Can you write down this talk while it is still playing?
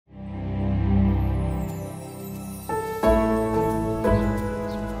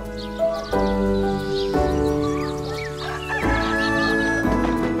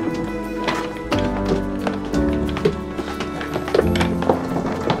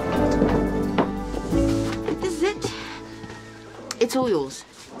It's all yours.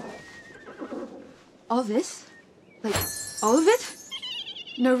 All this? Like, all of it?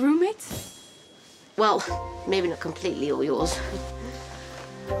 No roommates? Well, maybe not completely all yours.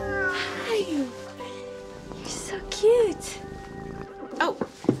 Hi. You're so cute. Oh,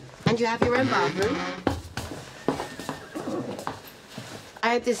 and you have your own bathroom. I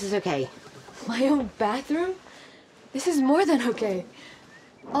hope this is okay. My own bathroom? This is more than okay.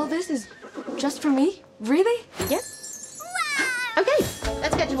 All this is just for me? Really? Yes. Okay,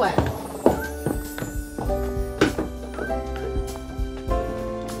 let's get to work.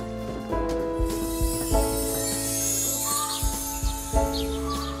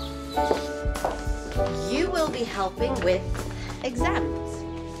 You will be helping with exams.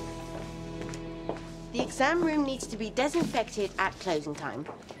 The exam room needs to be disinfected at closing time.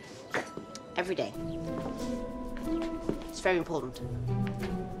 Every day. It's very important.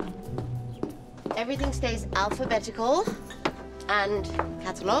 Everything stays alphabetical and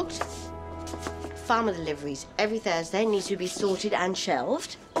catalogued. Farmer deliveries every Thursday need to be sorted and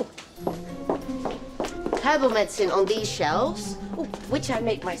shelved. Oh. Herbal medicine on these shelves, which I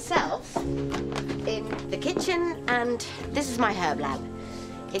make myself, in the kitchen, and this is my herb lab.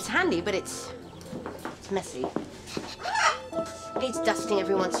 It's handy, but it's messy. Needs dusting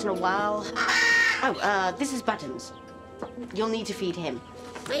every once in a while. Oh, this is Buttons. You'll need to feed him.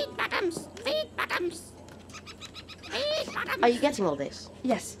 Feed Buttons! Feed Buttons! Feed Buttons! Are you getting all this?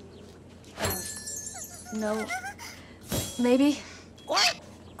 Yes. No. Maybe. Quiet!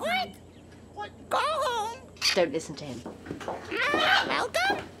 Quiet! Go home! Don't listen to him.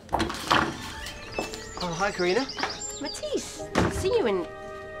 Welcome! Oh, hi, Karina. Matisse, I've seen you in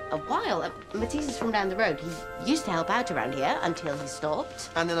a while. Matisse is from down the road. He used to help out around here until he stopped.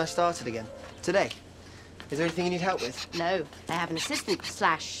 And then I started again. Today. Is there anything you need help with? No, I have an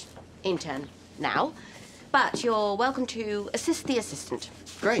assistant/intern now. But you're welcome to assist the assistant.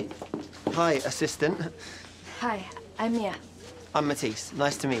 Great. Hi, assistant. Hi, I'm Mia. I'm Matisse.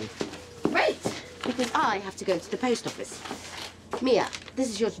 Nice to meet you. Great, because I have to go to the post office. Mia, this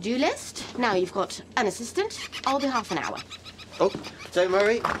is your to-do list. Now you've got an assistant. I'll be half an hour. Oh, don't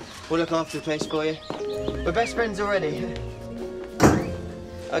worry. We'll look after the place for you. We're best friends already.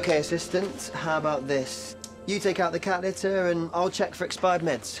 Okay, assistant, how about this? You take out the cat litter and I'll check for expired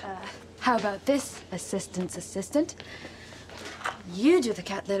meds. How about this, assistant's assistant? You do the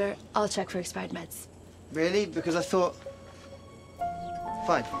cat litter, I'll check for expired meds. Really? Because I thought...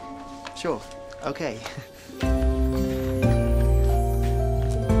 Fine. Sure. Okay.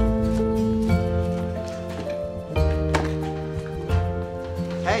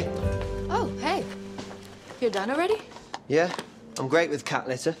 Hey. Oh, hey. You're done already? Yeah, I'm great with cat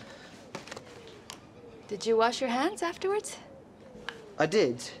litter. Did you wash your hands afterwards? I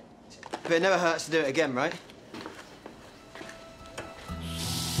did. But it never hurts to do it again, right?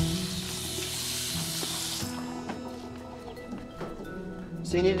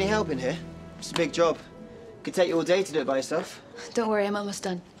 So you need any help in here? It's a big job. Could take you all day to do it by yourself. Don't worry, I'm almost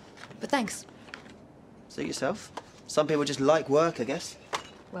done. But thanks. Suit yourself. Some people just like work, I guess.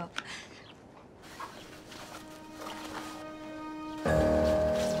 Well,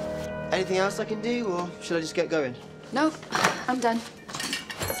 Anything else I can do, or should I just get going? no, I'm done.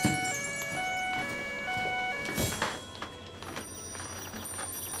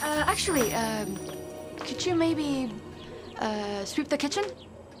 Actually, could you maybe, sweep the kitchen?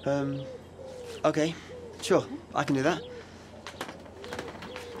 Okay. Sure, I can do that.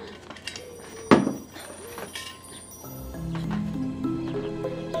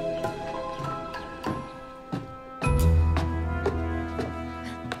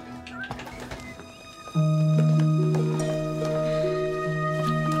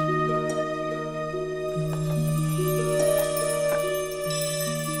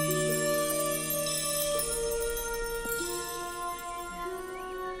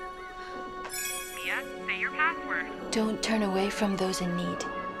 Say your password. Don't turn away from those in need.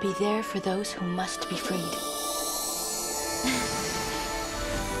 Be there for those who must be freed.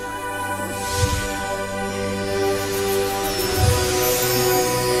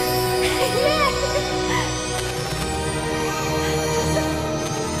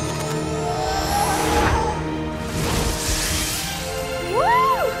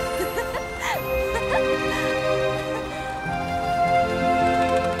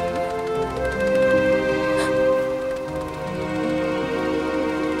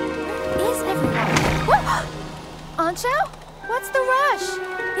 Onchao? What's the rush?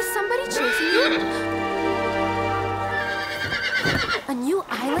 Is somebody chasing you? A new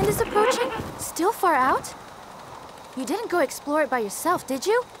island is approaching? Still far out? You didn't go explore it by yourself, did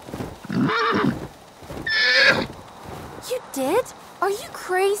you? You did? Are you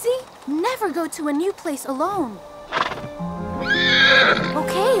crazy? Never go to a new place alone.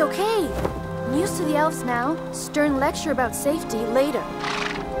 Okay, okay. I'm used to the elves now. Stern lecture about safety later.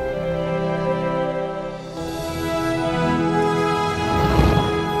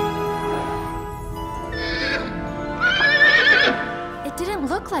 It didn't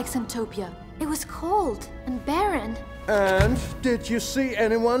look like Centopia. It was cold and barren. And did you see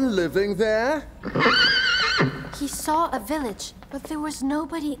anyone living there? He saw a village, but there was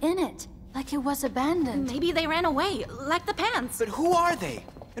nobody in it. Like it was abandoned. Maybe they ran away, like the Pants. But who are they?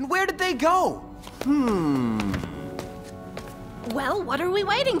 And where did they go? Well, what are we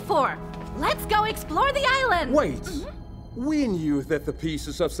waiting for? Let's go explore the island! Wait! We knew that the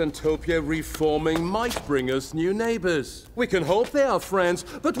pieces of Centopia reforming might bring us new neighbors. We can hope they are friends,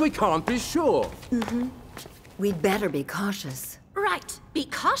 but we can't be sure. We'd better be cautious. Right. Be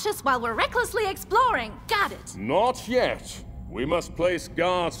cautious while we're recklessly exploring. Got it. Not yet. We must place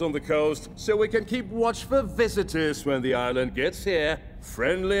guards on the coast so we can keep watch for visitors when the island gets here.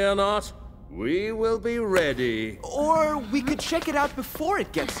 Friendly or not, we will be ready. Or we could check it out before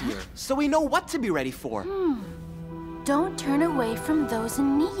it gets here, so we know what to be ready for. Don't turn away from those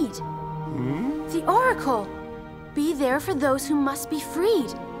in need. The Oracle! Be there for those who must be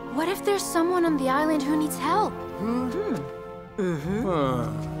freed. What if there's someone on the island who needs help?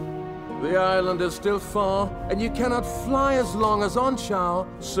 The island is still far, and you cannot fly as long as Onchao,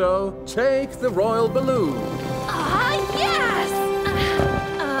 so take the royal balloon. Yes!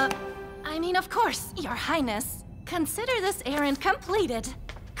 I mean, of course, Your Highness. Consider this errand completed.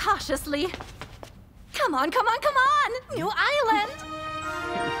 Cautiously. Come on, come on, come on! New island!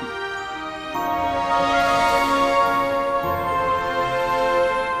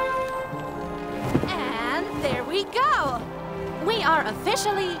 And there we go! We are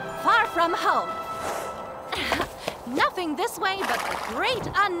officially far from home. Nothing this way but the great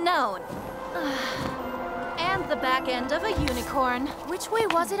unknown. And the back end of a unicorn. Which way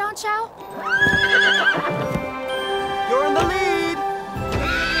was it, Onchao? You're in the lead!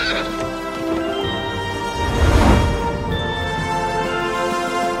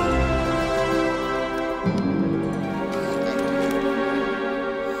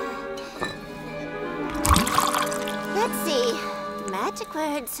 Let's see. Magic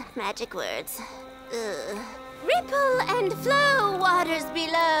words, magic words. Ripple and flow, waters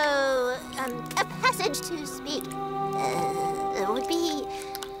below. A passage to speak. Would be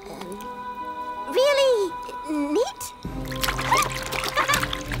really neat.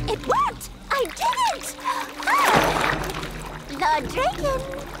 It worked! I did it! Lord Draken,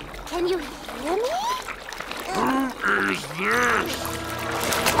 can you hear me? Who is this?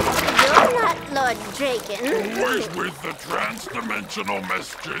 You're not Lord Draken. Always with the trans-dimensional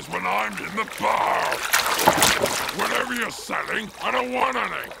messages when I'm in the bar. Whatever you're selling, I don't want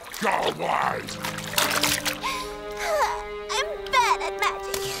any. Go away. I'm bad at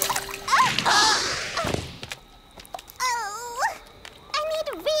magic. Oh, I need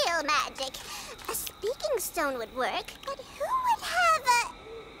real magic. A speaking stone would work, but who would have a...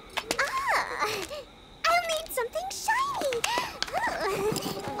 I'll need something shiny.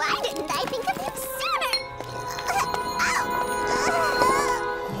 Why didn't I think of this sooner?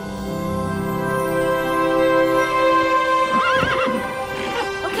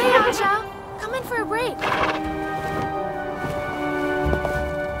 Okay, Onchao. Come in for a break.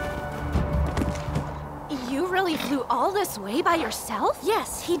 You really flew all this way by yourself?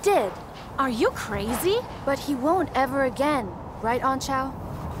 Yes, he did. Are you crazy? But he won't ever again. Right, Onchao?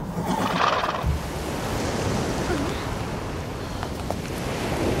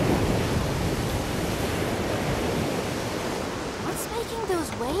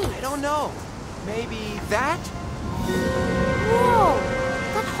 Those waves? I don't know. Maybe that? Whoa!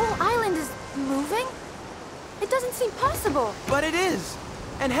 That whole island is moving? It doesn't seem possible. But it is.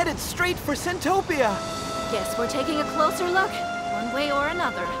 And headed straight for Centopia. Guess we're taking a closer look, one way or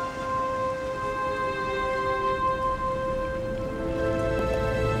another.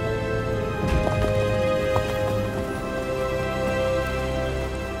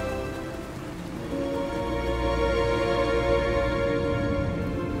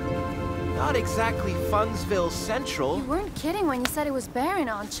 Not exactly Funsville Central. You weren't kidding when you said it was barren,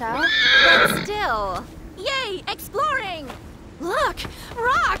 Onchao. But still. Yay, exploring! Look,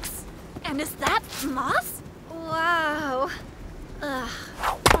 rocks! And is that moss? Wow. Ugh,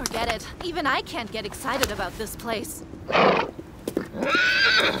 forget it. Even I can't get excited about this place. The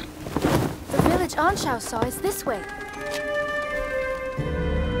village Onchao saw is this way.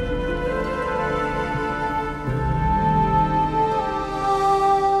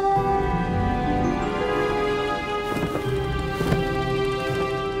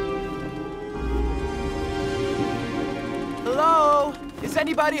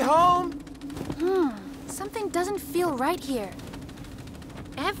 Anybody home? Something doesn't feel right here.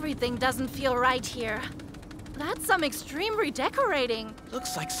 Everything doesn't feel right here. That's some extreme redecorating.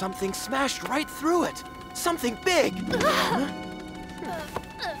 Looks like something smashed right through it. Something big.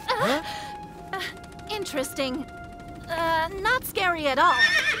 Interesting. Not scary at all.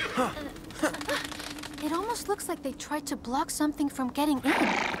 It almost looks like they tried to block something from getting in.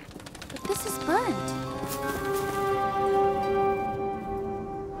 But this is burned.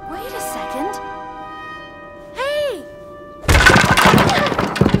 Wait a second. Hey!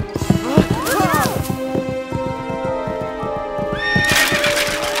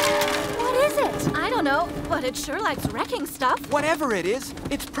 What is it? I don't know, but it sure likes wrecking stuff. Whatever it is,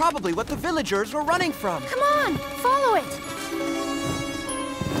 it's probably what the villagers were running from. Come on, follow it.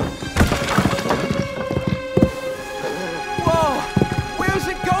 Whoa! Where's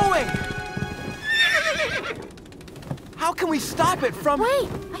it going? How can we stop it from... Wait,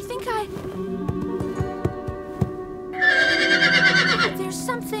 I think There's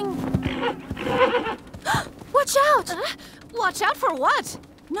something... Watch out! Watch out for what?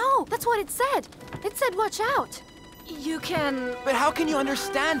 No, that's what it said. It said watch out. You can... But how can you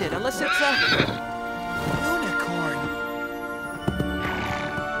understand it unless it's a... unicorn?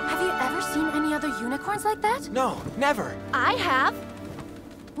 Have you ever seen any other unicorns like that? No, never. I have.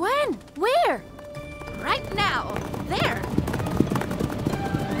 When? Where? Right now. There.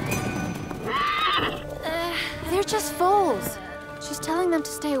 They're just foals. She's telling them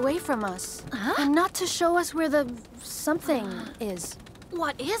to stay away from us. And not to show us where the something is.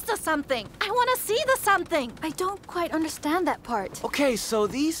 What is the something? I want to see the something. I don't quite understand that part. Okay, so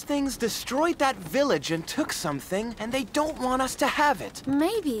these things destroyed that village and took something, and they don't want us to have it.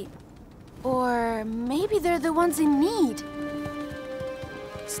 Maybe. Or maybe they're the ones in need.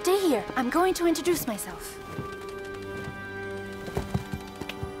 Stay here. I'm going to introduce myself.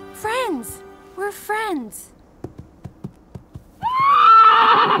 Friends! We're friends.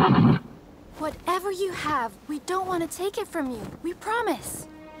 Whatever you have, we don't want to take it from you. We promise.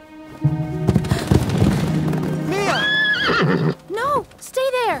 Mia! No! Stay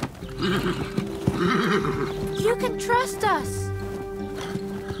there! You can trust us.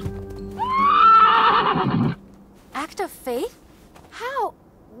 Act of faith? How?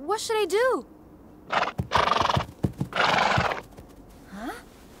 What should I do? Huh?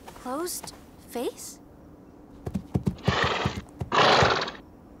 Closed face?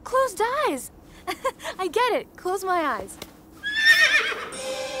 Closed eyes! I get it. Close my eyes.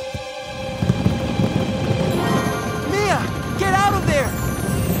 Mia! Get out of there!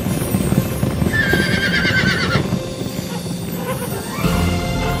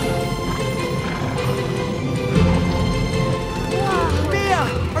 Mia!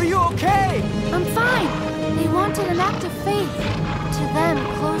 Are you okay? I'm fine. They wanted an act of faith. To them,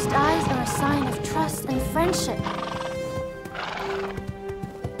 closed eyes are a sign of trust and friendship.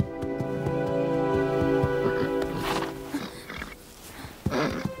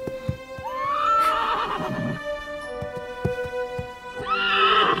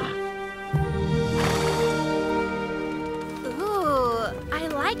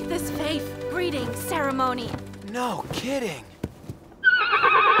 Ceremony. No kidding.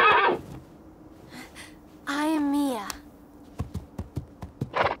 I am Mia.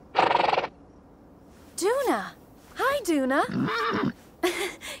 Duna! Hi, Duna!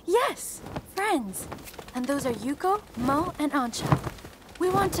 Yes, friends. And those are Yuko, Mo, and Onchao. We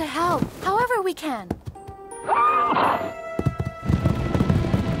want to help, however we can.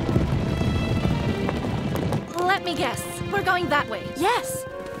 Let me guess. We're going that way. Yes!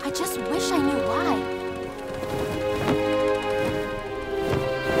 I just wish I knew why.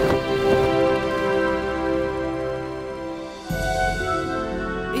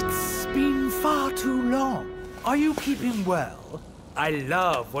 It's been far too long. Are you keeping well? I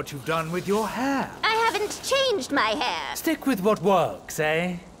love what you've done with your hair. I haven't changed my hair. Stick with what works,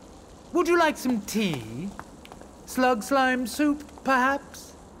 eh? Would you like some tea? Slug slime soup,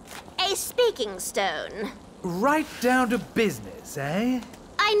 perhaps? A speaking stone. Right down to business, eh?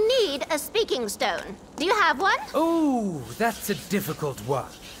 I need a speaking stone. Do you have one? Oh, that's a difficult one.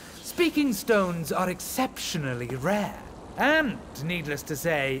 Speaking stones are exceptionally rare. And, needless to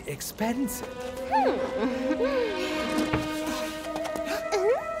say, expensive.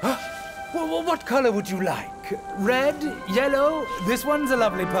 What color would you like? Red? Yellow? This one's a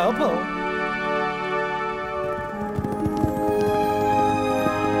lovely purple.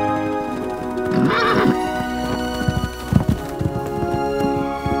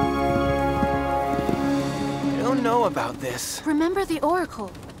 About this. Remember the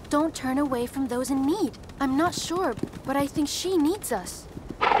Oracle. Don't turn away from those in need. I'm not sure, but I think she needs us.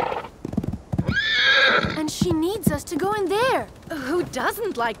 And she needs us to go in there. Who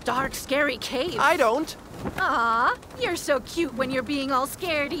doesn't like dark, scary caves? I don't. Aw, you're so cute when you're being all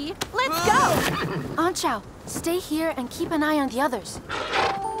scaredy. Let's go! Onchao, stay here and keep an eye on the others.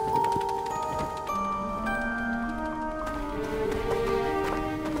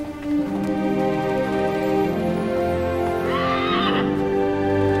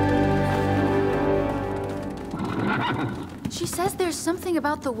 She says there's something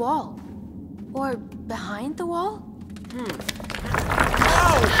about the wall. Or behind the wall?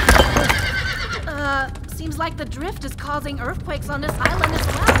 Seems like the drift is causing earthquakes on this island as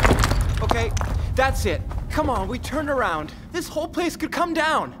well. Okay, that's it. Come on, we turn around. This whole place could come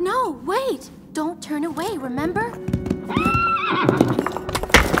down. No, wait! Don't turn away, remember?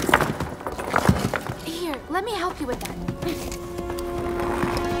 Here, let me help you with that.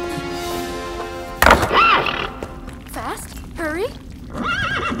 Fast, hurry.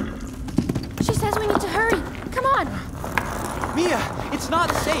 She says we need to hurry. Come on. Mia, it's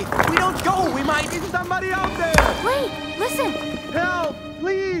not safe. We don't go, we might... Is somebody out there? Wait, listen. Help,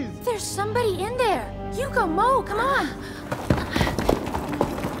 please. There's somebody in there. Yuko, Mo, come on.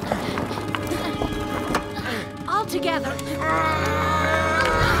 All together.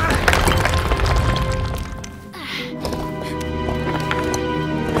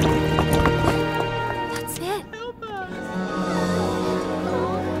 That's it.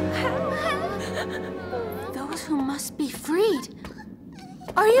 Those who must be freed.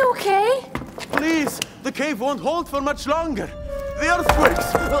 Are you okay? Please, the cave won't hold for much longer. The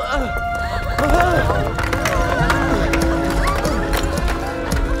earthquakes.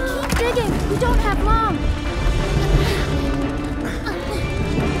 Keep digging. We don't have long.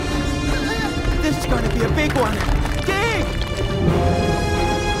 This is gonna be a big one. Dig!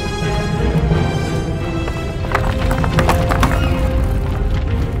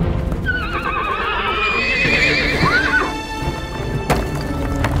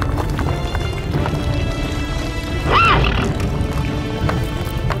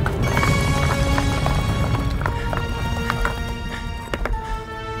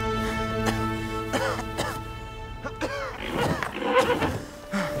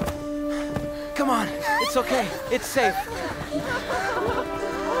 Come on, it's okay. It's safe.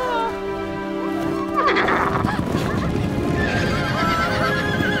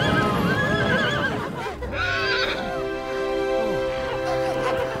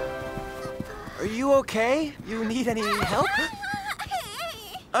 Are you okay? You need any help?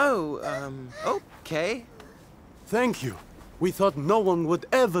 Oh, okay. Thank you. We thought no one would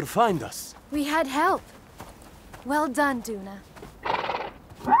ever find us. We had help. Well done, Duna.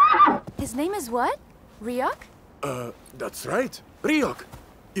 His name is what? Ryok? That's right. Ryok.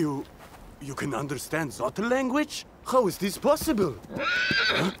 You can understand Zotl language? How is this possible?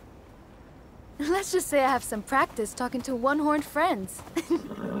 Huh? Let's just say I have some practice talking to one-horned friends.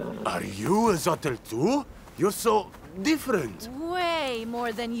 Are you a Zotl too? You're so different. Way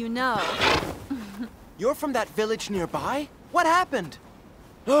more than you know. You're from that village nearby? What happened?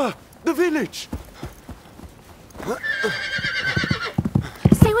 Ah, the village!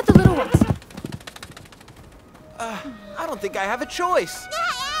 Stay with the little ones. I don't think I have a choice.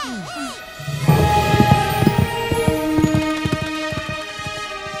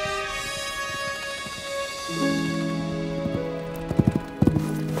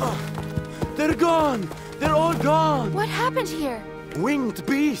 They're gone! They're all gone! What happened here? Winged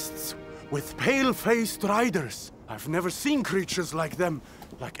beasts with pale-faced riders. I've never seen creatures like them.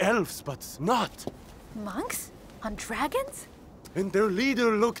 Like elves, but not. Monks? On dragons? And their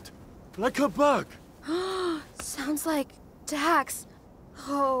leader looked like a bug. Sounds like Dax.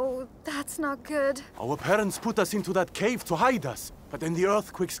 Oh, that's not good. Our parents put us into that cave to hide us, but then the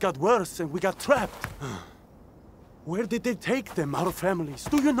earthquakes got worse and we got trapped. Where did they take them, our families?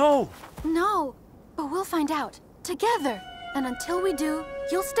 Do you know? No, but we'll find out. Together. And until we do,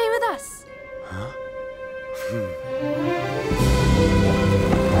 you'll stay with us. Huh?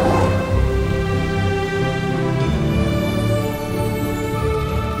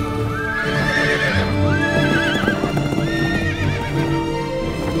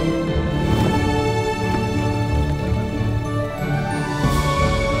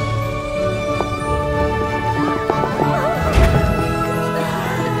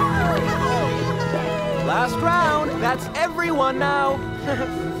 Last round. That's everyone now.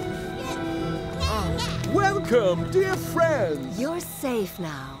 Welcome, dear friends. You're safe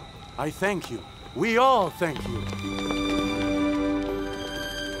now. I thank you. We all thank you.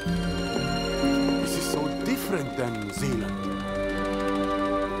 This is so different than Zealand.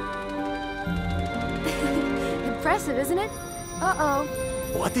 Impressive, isn't it? Uh-oh.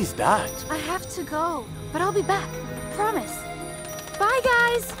 What is that? I have to go. but I'll be back. Promise. Bye,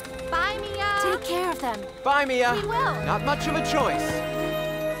 guys. Bye, Mia. Take care of them. Bye, Mia. We will. Not much of a choice.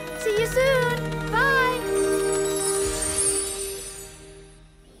 See you soon. Bye.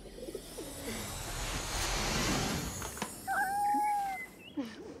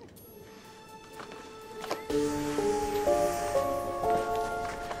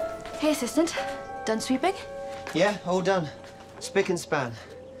 Hey, assistant. Done sweeping? Yeah, all done. Spick and span.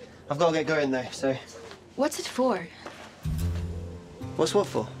 I've got to get going though, so... What's it for? What's what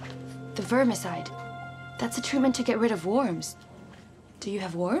for? The vermicide. That's a treatment to get rid of worms. Do you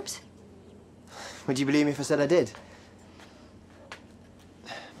have worms? Would you believe me if I said I did?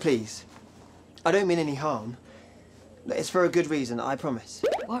 Please. I don't mean any harm. It's for a good reason, I promise.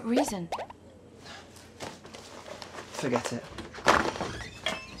 What reason? Forget it.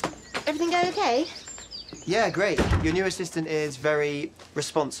 Everything go okay? Yeah, great. Your new assistant is very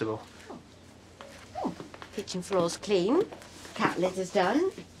responsible. Kitchen floor's clean, cat litter's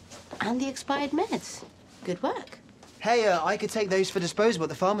done, and the expired meds. Good work. Hey, I could take those for disposal at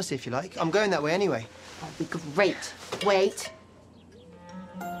the pharmacy if you like. I'm going that way anyway. That'd be great. Wait.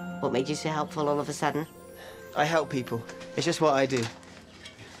 What made you so helpful all of a sudden? I help people. It's just what I do.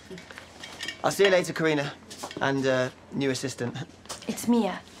 I'll see you later, Karina. And, new assistant. It's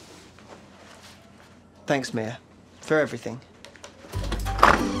Mia. Thanks, Mia, for everything.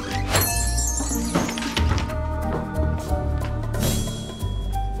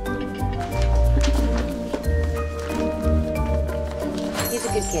 He's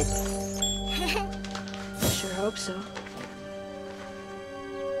a good kid. Sure hope so.